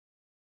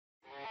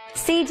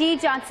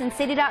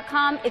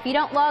CGJohnsonCity.com. If you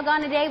don't log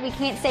on today, we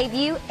can't save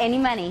you any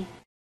money.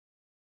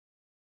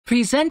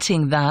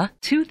 Presenting the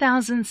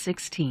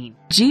 2016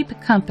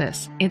 Jeep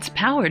Compass. It's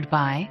powered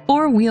by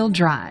four-wheel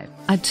drive,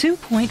 a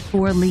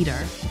 2.4-liter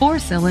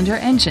four-cylinder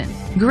engine.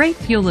 Great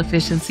fuel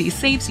efficiency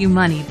saves you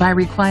money by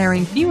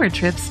requiring fewer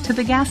trips to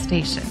the gas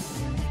station.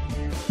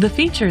 The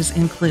features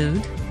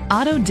include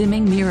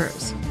auto-dimming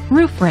mirrors,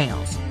 roof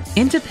rails,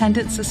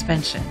 independent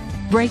suspension,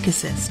 brake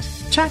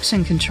assist,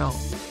 traction control,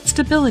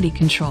 stability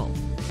control,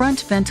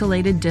 front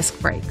ventilated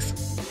disc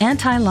brakes,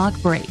 anti-lock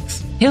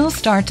brakes, hill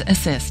start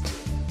assist.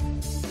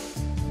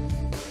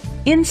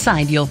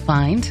 Inside you'll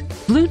find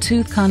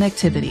Bluetooth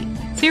connectivity,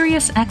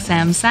 Sirius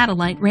XM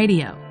satellite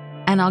radio,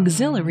 an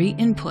auxiliary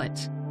input,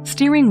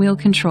 steering wheel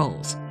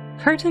controls,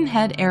 curtain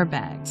head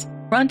airbags,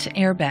 front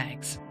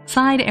airbags,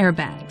 side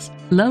airbags,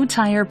 low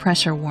tire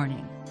pressure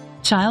warning,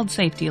 child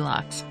safety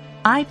locks,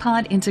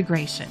 iPod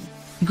integration.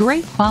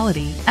 Great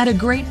quality at a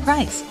great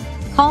price.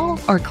 Call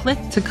or click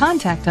to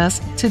contact us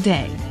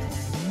today.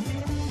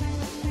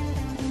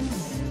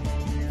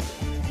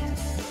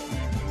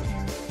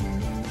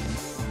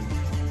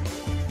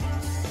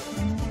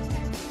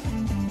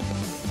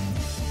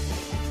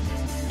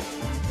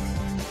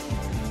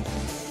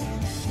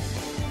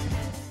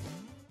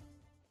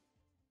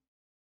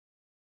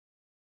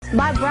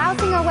 By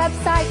browsing our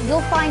website,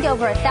 you'll find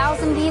over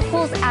 1,000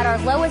 vehicles at our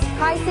lowest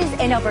prices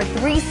in over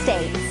 3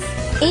 states.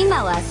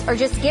 Email us or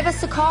just give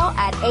us a call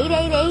at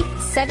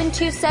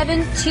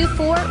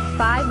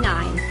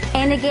 888-727-2459.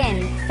 And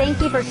again,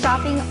 thank you for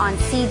shopping on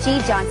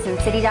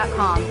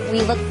CGJohnsonCity.com.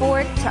 We look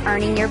forward to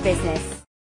earning your business.